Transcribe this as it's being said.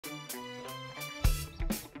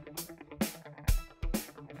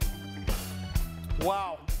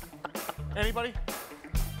Wow. Anybody?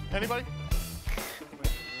 Anybody?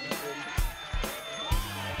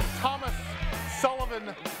 Thomas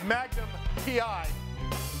Sullivan, Magnum PI.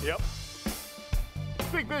 Yep.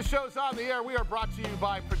 Big Biz Show's on the air. We are brought to you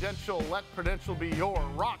by Prudential. Let Prudential be your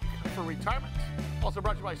rock for retirement. Also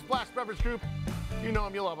brought to you by Splash Beverage Group. You know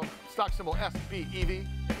them, you love them. Stock symbol SBEV.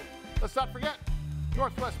 Let's not forget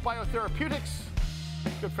Northwest Biotherapeutics.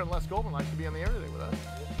 Good friend Les Goldman likes to be on the air today with us.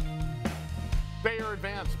 Bayer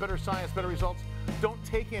Advance, better science, better results. Don't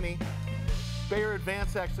take any. Bayer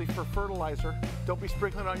Advance actually for fertilizer. Don't be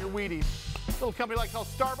sprinkling on your Wheaties. Little company like called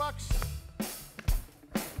Starbucks,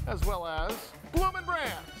 as well as Bloomin'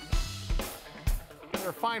 Brands.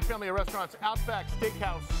 Their fine family of restaurants, Outback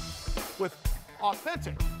Steakhouse with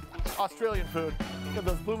authentic Australian food. You have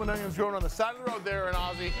those bloomin' onions growing on the side of the road there in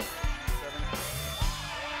Aussie.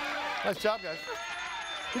 Nice job, guys.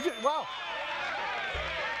 Wow.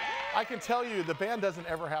 I can tell you the band doesn't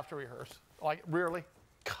ever have to rehearse. Like, rarely.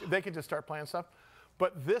 They can just start playing stuff.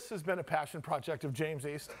 But this has been a passion project of James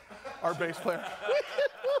East, our bass player.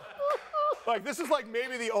 Like, this is like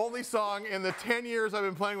maybe the only song in the 10 years I've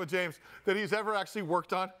been playing with James that he's ever actually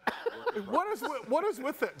worked on. What is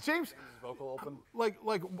with it? James, vocal open. Like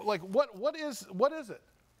what is it?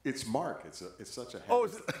 It's Mark. It's such a heavy. Oh,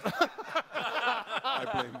 is it? I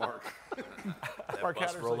blame Mark. Mark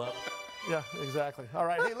Hattersley. Yeah, exactly. All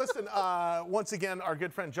right. Hey, listen, once again, our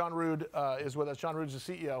good friend John Rood is with us. John Rood is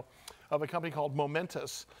the CEO of a company called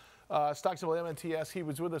Momentus. Stock symbol MNTS. He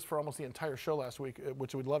was with us for almost the entire show last week,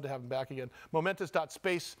 which we'd love to have him back again.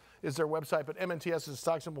 Momentus.space is their website, but MNTS is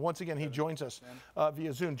stock symbol. Once again, he joins us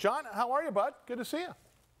via Zoom. John, how are you, bud? Good to see you.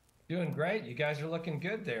 Doing great. You guys are looking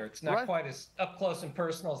good there. It's not quite as up close and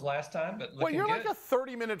personal as last time, but looking good. Well, you're good. like a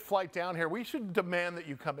 30-minute flight down here. We should demand that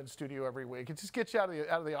you come in studio every week and just get you out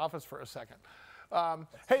of the office for a second.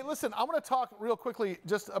 Hey, listen, I want to talk real quickly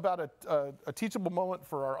just about a teachable moment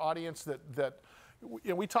for our audience that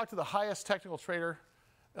we talked to the highest technical trader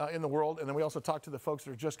in the world, and then we also talked to the folks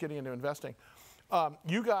that are just getting into investing.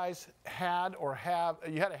 You guys had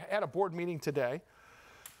a board meeting today.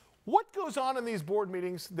 What goes on in these board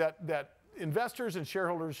meetings that investors and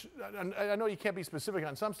shareholders, I know you can't be specific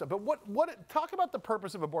on some stuff, but talk about the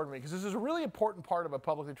purpose of a board meeting, because this is a really important part of a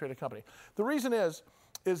publicly traded company. The reason is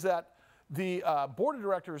that the board of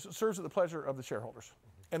directors serves at the pleasure of the shareholders,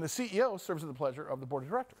 and the CEO serves at the pleasure of the board of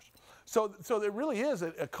directors. So there really is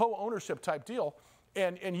a co-ownership type deal,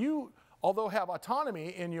 and you, although have autonomy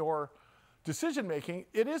in your decision making,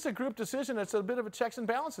 it is a group decision. It's a bit of a checks and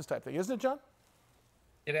balances type thing, isn't it, John?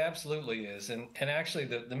 It absolutely is. And actually,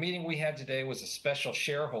 the meeting we had today was a special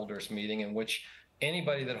shareholders meeting in which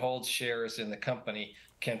anybody that holds shares in the company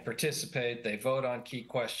can participate. They vote on key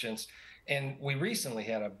questions. And we recently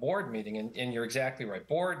had a board meeting, and you're exactly right.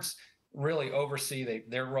 Boards really oversee,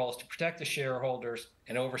 their role is to protect the shareholders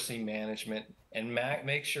and oversee management and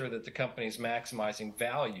make sure that the company is maximizing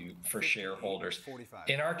value for shareholders. 45.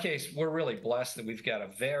 In our case, we're really blessed that we've got a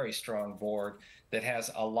very strong board that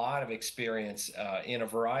has a lot of experience in a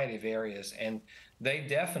variety of areas, and they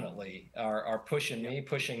definitely are pushing me,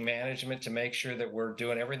 pushing management to make sure that we're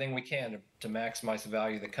doing everything we can to maximize the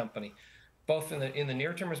value of the company, both in the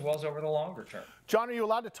near term as well as over the longer term. John, are you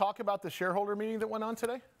allowed to talk about the shareholder meeting that went on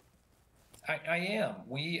today? I am.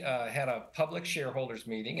 We had a public shareholders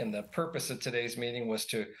meeting, and the purpose of today's meeting was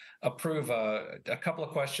to approve a couple of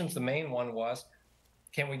questions. The main one was,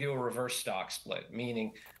 can we do a reverse stock split,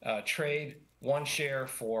 meaning trade one share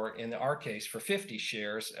for, in our case, for 50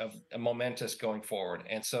 shares of Momentus going forward.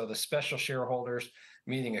 And so the special shareholders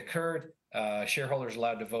meeting occurred. Shareholders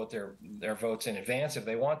allowed to vote their votes in advance if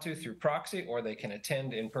they want to through proxy, or they can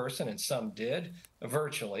attend in person, and some did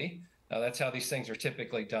virtually. That's how these things are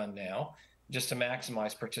typically done now, just to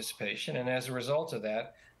maximize participation. And as a result of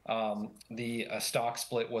that, the stock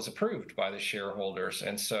split was approved by the shareholders.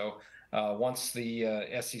 And so once the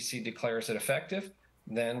SEC declares it effective,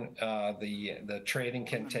 then the trading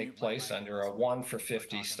can take place under a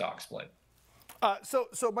 1-for-50 stock split.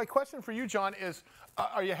 So my question for you, John, is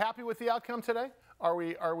are you happy with the outcome today? Are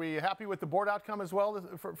we happy with the board outcome as well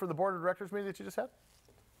for the board of directors meeting that you just had?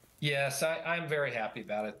 Yes, I'm very happy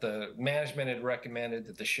about it. The management had recommended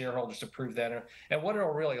that the shareholders approve that. And what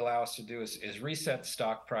it'll really allow us to do is reset the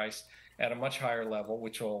stock price at a much higher level,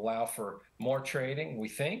 which will allow for more trading, we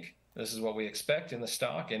think. This is what we expect in the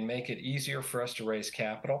stock, and make it easier for us to raise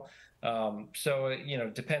capital. So,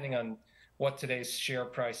 depending on what today's share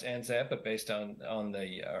price ends at, but based on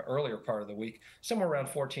the earlier part of the week, somewhere around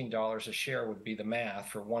 $14 a share would be the math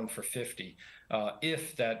for 1-for-50.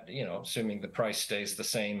 If that, assuming the price stays the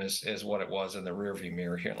same as what it was in the rearview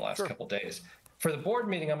mirror here in the last couple of days. For the board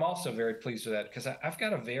meeting, I'm also very pleased with that because I've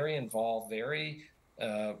got a very involved, very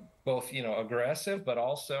both aggressive but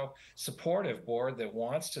also supportive board that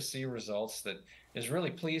wants to see results, that is really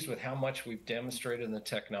pleased with how much we've demonstrated in the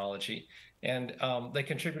technology, and they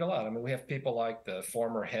contribute a lot. I mean, we have people like the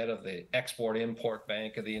former head of the Export-Import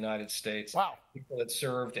Bank of the United States, wow, people that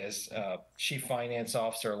served as chief finance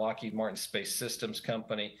officer at Lockheed Martin Space Systems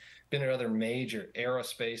Company, been at other major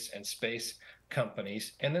aerospace and space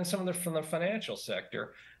companies, and then some of them from the financial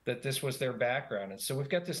sector, that this was their background. And so we've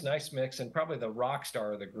got this nice mix, and probably the rock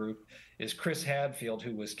star of the group is Chris Hadfield,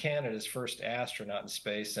 who was Canada's first astronaut in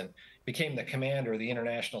space and became the commander of the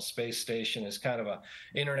International Space Station, as kind of an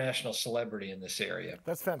international celebrity in this area.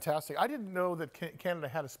 That's fantastic. I didn't know that Canada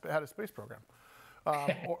had a space program. Well,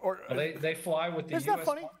 they fly with the Isn't US. that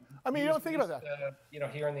funny? I mean, you don't think about that.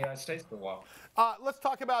 Here in the United States for a while. Let's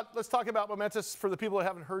talk about Momentus. For the people who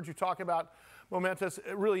haven't heard you talk about Momentus,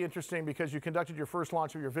 really interesting because you conducted your first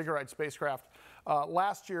launch of your Vigoride spacecraft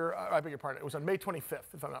last year. I beg your pardon. It was on May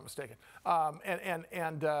 25th, if I'm not mistaken.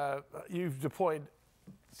 And you've deployed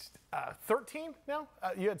 13 now.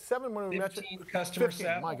 You had 7 when we met. 15 customer 15.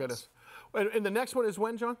 satellites. My goodness. And the next one is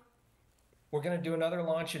when, John? We're going to do another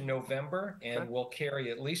launch in November, and we'll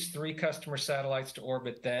carry at least 3 customer satellites to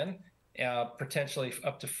orbit then, potentially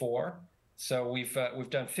up to 4. So we've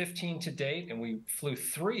done 15 to date, and we flew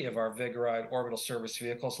 3 of our Vigoride orbital service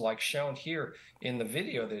vehicles, like shown here in the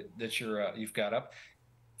video that you've got up.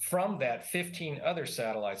 From that, 15 other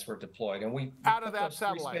satellites were deployed, and we out of put that those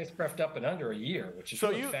satellite 3 spacecraft up in under a year, which is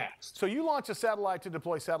really fast. So you launch a satellite to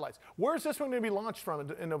deploy satellites. Where's this one going to be launched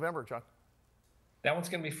from in November, John? That one's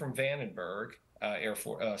going to be from Vandenberg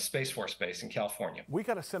Space Force Base in California. We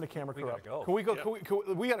got to send a camera crew up. Go. Can we go?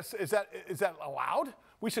 Yeah. We got to. Is that allowed?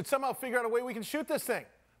 We should somehow figure out a way we can shoot this thing.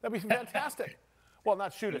 That'd be fantastic. Well,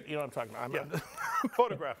 not shoot it. You know what I'm talking about.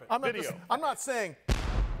 Photograph it. Video. I'm not saying.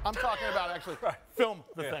 I'm talking about actually film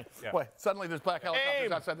the thing. Yeah. Boy, suddenly there's black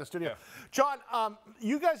helicopters outside the studio. Yeah. John,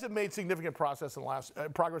 you guys have made significant progress in the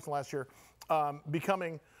last year,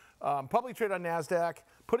 becoming publicly traded on NASDAQ,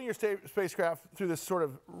 putting your spacecraft through this sort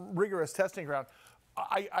of rigorous testing ground.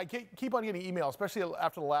 I keep on getting emails, especially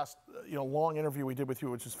after the last long interview we did with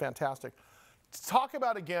you, which is fantastic. Talk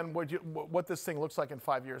about again what this thing looks like in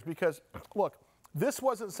 5 years, because look, this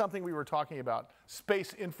wasn't something we were talking about,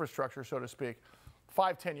 space infrastructure, so to speak,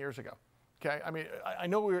 5-10 years ago. Okay, I mean, I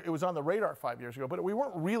know it was on the radar 5 years ago, but we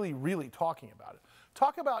weren't really talking about it.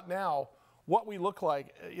 Talk about now what we look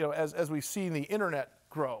like, as we've seen the internet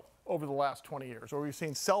grow over the last 20 years, or we've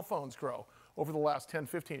seen cell phones grow over the last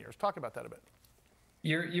 10-15 years. Talk about that a bit.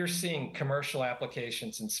 You're seeing commercial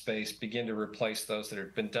applications in space begin to replace those that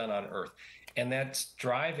have been done on Earth. And that's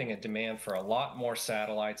driving a demand for a lot more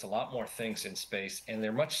satellites, a lot more things in space, and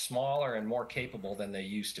they're much smaller and more capable than they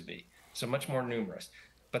used to be. So much more numerous.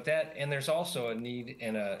 And there's also a need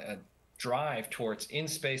and a drive towards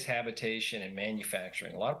in-space habitation and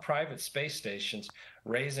manufacturing. A lot of private space stations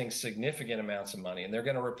raising significant amounts of money, and they're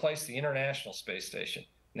going to replace the International Space Station.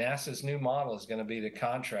 NASA's new model is going to be to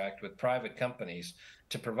contract with private companies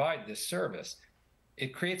to provide this service.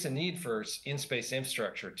 It creates a need for in-space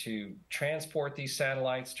infrastructure to transport these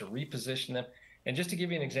satellites, to reposition them. And just to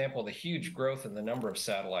give you an example of the huge growth in the number of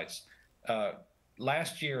satellites,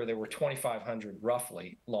 last year there were 2,500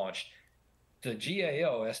 roughly launched. The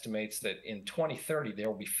GAO estimates that in 2030 there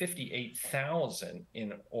will be 58,000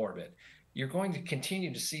 in orbit. You're going to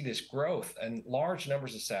continue to see this growth and large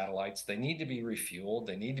numbers of satellites. They need to be refueled,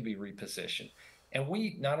 they need to be repositioned. And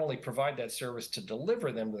we not only provide that service to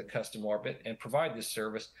deliver them to the custom orbit and provide this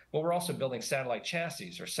service, but we're also building satellite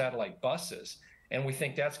chassis or satellite buses. And we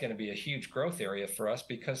think that's going to be a huge growth area for us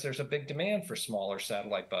because there's a big demand for smaller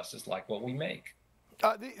satellite buses like what we make.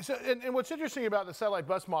 And what's interesting about the satellite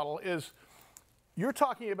bus model is you're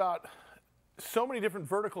talking about so many different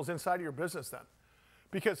verticals inside of your business then.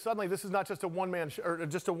 Because suddenly this is not just a one-man or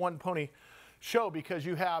just a one-pony show, because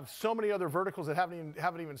you have so many other verticals that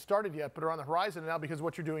haven't even started yet, but are on the horizon now, because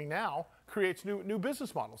what you're doing now creates new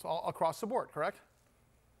business models all across the board, correct?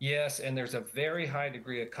 Yes, and there's a very high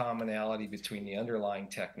degree of commonality between the underlying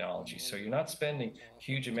technology. So you're not spending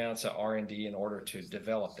huge amounts of R&D in order to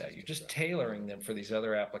develop that. You're just tailoring them for these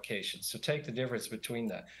other applications. So take the difference between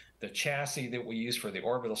the chassis that we use for the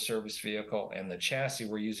orbital service vehicle and the chassis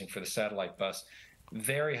we're using for the satellite bus.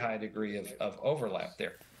 Very high degree of overlap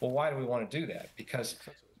there. Well, why do we want to do that? Because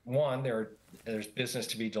one, there's business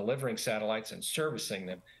to be delivering satellites and servicing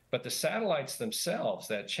them, but the satellites themselves,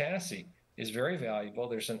 that chassis, is very valuable.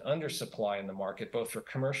 There's an undersupply in the market, both for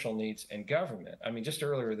commercial needs and government. I mean, just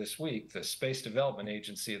earlier this week, the Space Development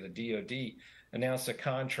Agency of the DoD announced a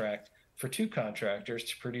contract for 2 contractors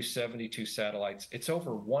to produce 72 satellites. It's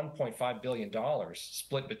over $1.5 billion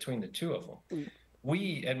split between the 2 of them.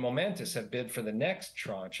 We at Momentus have bid for the next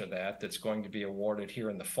tranche of that's going to be awarded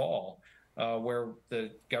here in the fall, where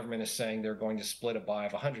the government is saying they're going to split a buy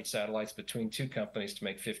of 100 satellites between 2 companies to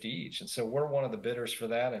make 50 each. And so we're one of the bidders for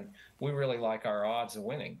that, and we really like our odds of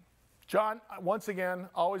winning. John, once again,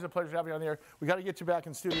 always a pleasure to have you on the air. We got to get you back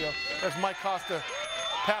in studio. As Mike Costa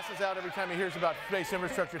passes out every time he hears about space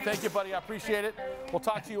infrastructure. Thank you, buddy. I appreciate it. We'll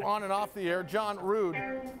talk to you on and off the air. John Rood,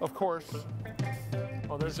 of course.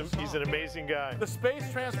 Oh, He's an amazing guy. The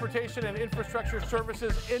space transportation and infrastructure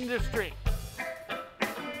services industry.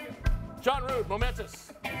 John Rood,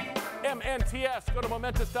 Momentus. MNTS. Go to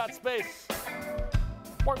momentus.space.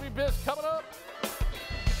 More BizTV coming up.